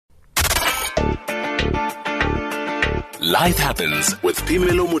Life Happens with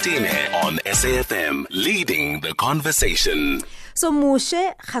Phemelo Motene on SAFM, leading the conversation. So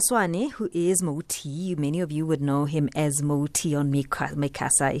Moshe Khaswane, who is Moti, many of you would know him as Moti on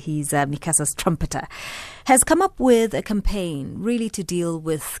MICASA, he's MICASA's trumpeter, has come up with a campaign really to deal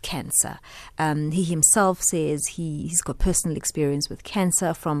with cancer. He himself says he's got personal experience with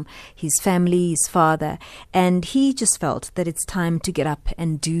cancer from his family, his father, and he just felt that it's time to get up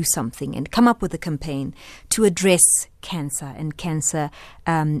and do something and come up with a campaign to address cancer and cancer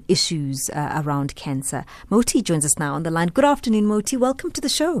issues around cancer. Moti joins us now on the line. Good afternoon, Moti. Welcome to the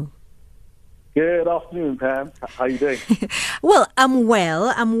show. Good afternoon, Pam. How are you doing? Well, I'm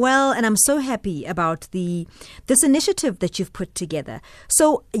well, and I'm so happy about this initiative that you've put together.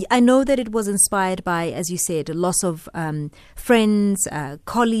 So I know that it was inspired by, as you said, a loss of friends,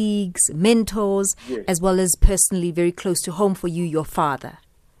 colleagues, mentors, yes, as well as personally very close to home for you, your father.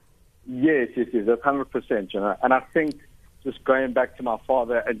 Yes, that's 100%. And I think just going back to my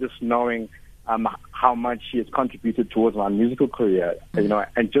father and just knowing how much he has contributed towards my musical career,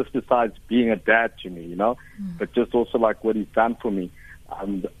 and just besides being a dad to me, but just also like what he's done for me.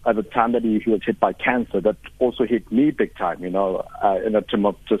 At the time that he was hit by cancer, that also hit me big time, in a term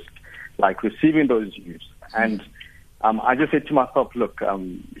of just like receiving those news. And I just said to myself, look,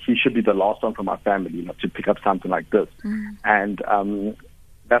 he should be the last one from my family, to pick up something like this. And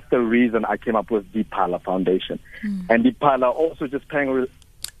that's the reason I came up with Diphala Foundation. And Diphala also just paying a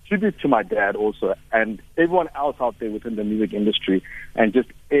tribute to my dad also, and everyone else out there within the music industry, and just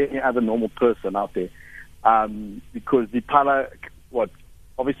any other normal person out there. Because Diphala,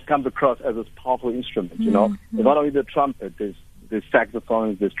 obviously comes across as this powerful instrument, There's not only the trumpet, there's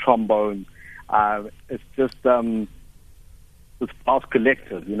saxophones, there's trombones. It's just this pulse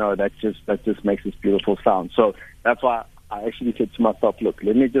collective, that just makes this beautiful sound. So that's why I actually said to myself, look,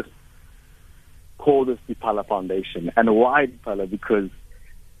 let me just call this Diphala Foundation. And why Diphala? Because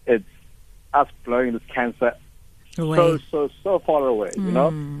it's us blowing this cancer away. so far away,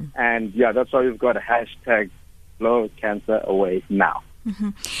 And that's why we've got a hashtag blow cancer away now.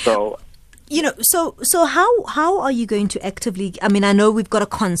 So, so how are you going to actively, I know we've got a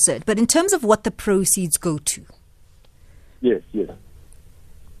concert, but in terms of what the proceeds go to? Yes.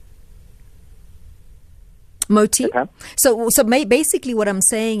 Moti? Okay. So basically what I'm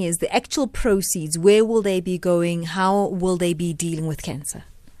saying is the actual proceeds, where will they be going? How will they be dealing with cancer?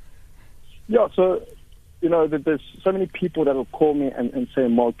 Yeah, so, there's so many people that will call me and say,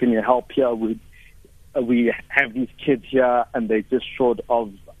 Mo, can you help here? We have these kids here and they're just short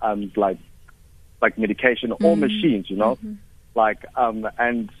of, like medication or machines, and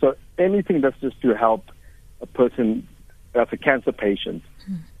so anything that's just to help a person that's a cancer patient.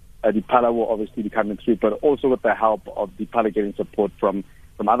 Diphala will obviously be coming through, but also with the help of Diphala getting support from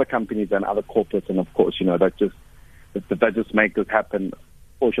other companies and other corporates, and of course, that just make this happen,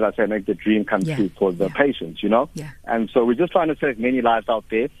 or should I say, make the dream come true for the patients, And so we're just trying to save many lives out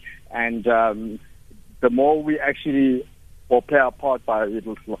there, and the more we actually will play our part by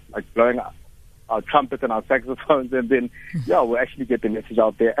like blowing our trumpet and our saxophones, and then we'll actually get the message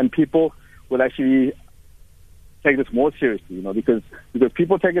out there, and people will actually take this more seriously, because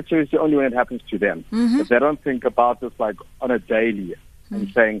people take it seriously only when it happens to them. But they don't think about this like on a daily and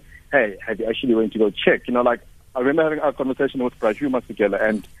saying, hey, have you actually went to go check? I remember having a conversation with Braju together,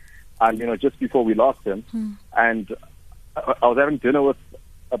 and just before we lost him, and I was having dinner with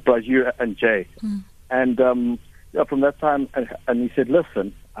Braju and Jay, and from that time, and he said,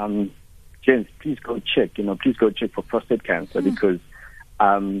 listen, gents, please go check, please go check for prostate cancer, because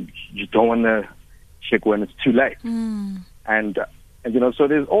you don't want to check when it's too late. And so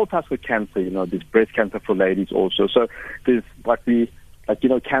there's all types of cancer, there's breast cancer for ladies also. So there's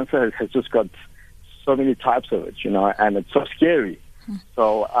cancer has just got so many types of it, and it's so scary.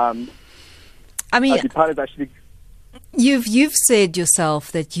 So, Diphala is actually... You've said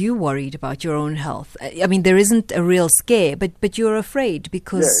yourself that you're worried about your own health. There isn't a real scare, but you're afraid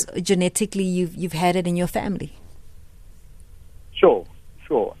because genetically you've had it in your family. Sure.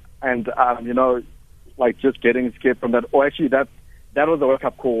 And, like just getting scared from that, or actually that was a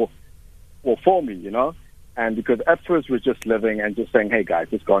wake-up call for me, and because at first we're just living and just saying, hey guys,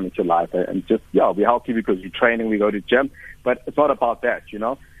 just go on with your life, and just, we help you because you're training, we go to gym, but it's not about that, you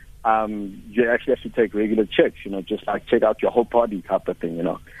actually have to take regular checks, just like check out your whole body type of thing,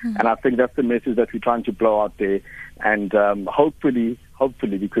 and I think that's the message that we're trying to blow out there, and hopefully,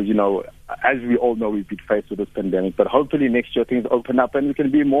 because, as we all know, we've been faced with this pandemic, but hopefully next year things open up and we can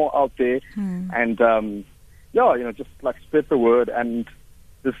be more out there and, just like spread the word and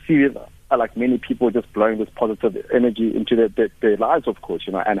just see like many people just blowing this positive energy into their lives, of course,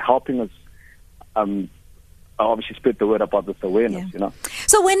 and helping us obviously spread the word about this awareness, you know.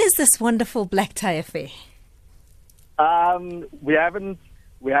 So when is this wonderful black tie affair? We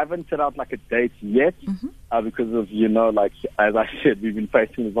haven't set out like a date yet, because of, you know, like as I said, we've been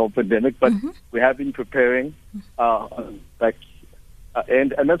facing this whole pandemic, but we have been preparing, and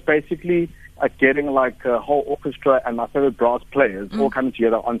that's basically getting like a whole orchestra and my favorite brass players all coming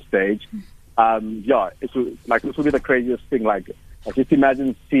together on stage. This will be the craziest thing. Like just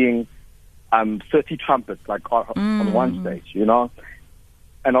imagine seeing 30 trumpets like on one stage, you know,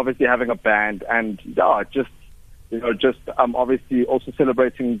 and obviously having a band and obviously also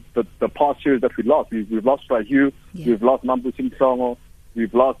celebrating the past series that we lost. We've lost Rahul, we've lost Mambu Singh Songo,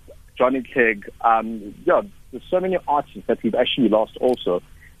 we've lost Johnny Clegg. There's so many artists that we've actually lost also,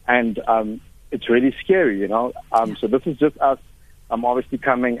 and it's really scary, you know. So this is just us obviously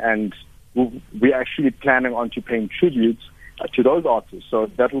coming, and we're actually planning on to paying tributes to those artists. So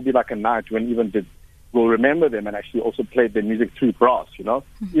that will be like a night when we'll remember them and actually also play their music through brass, you know,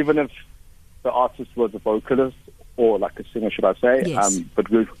 even if the artist was a vocalist or like a singer, should I say, but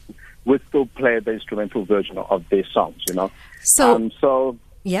we'd still play the instrumental version of their songs, you know. So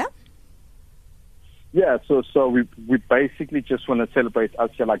we basically just want to celebrate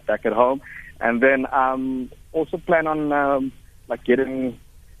us here like back at home, and then also plan on like getting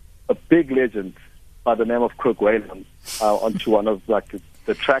a big legend by the name of Kirk Whalum onto one of like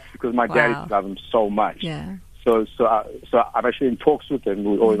the tracks, because my dad loves him so much. So I'm actually in talks with him.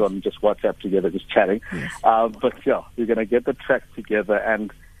 We're always on just WhatsApp together, just chatting. But we're gonna get the tracks together,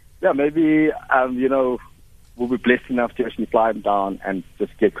 and maybe we'll be blessed enough to actually fly him down and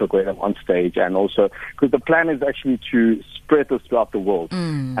just get Kirk Whalum on stage, and also because the plan is actually to spread this throughout the world.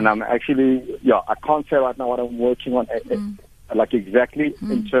 And I'm actually I can't say right now what I'm working on like exactly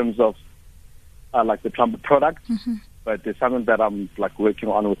in terms of like the trumpet product. But there's something that I'm like working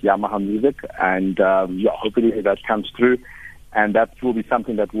on with Yamaha Music, and hopefully that comes through, and that will be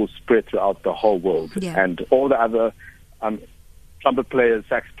something that will spread throughout the whole world. And all the other trumpet players,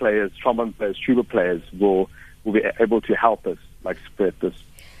 sax players, trombone players, tuba players will be able to help us like spread this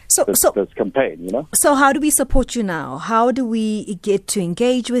campaign, you know. So how do we support you now? How do we get to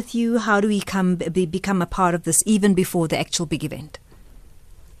engage with you? How do we become a part of this even before the actual big event?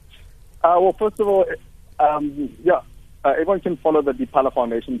 Well, first of all, everyone can follow the Diphala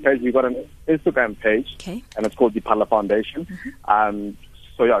Foundation page. We've got an Instagram page, and it's called Diphala Foundation.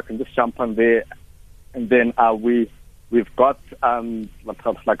 So you can just jump on there, and then we've got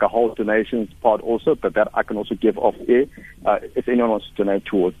like a whole donations part also, but that I can also give off air if anyone wants to donate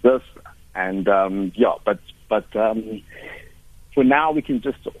towards this. And but for now we can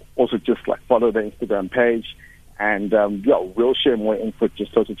just like follow the Instagram page, and we'll share more info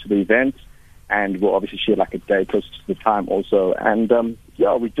just closer to the event. And we'll obviously share like a day close to the time also. And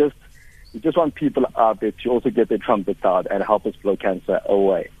we just want people out there to also get their trumpets out and help us blow cancer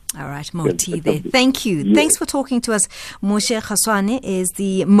away. All right, Moti there. Thank you. Yes. Thanks for talking to us. Moshe Khaswane is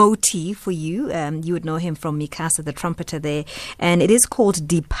the Moti for you. You would know him from MICASA, the trumpeter there. And it is called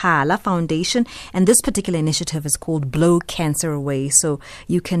Diphala Foundation. And this particular initiative is called Blow Cancer Away. So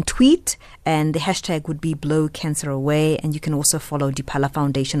you can tweet, and the hashtag would be Blow Cancer Away. And you can also follow Diphala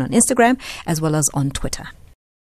Foundation on Instagram as well as on Twitter.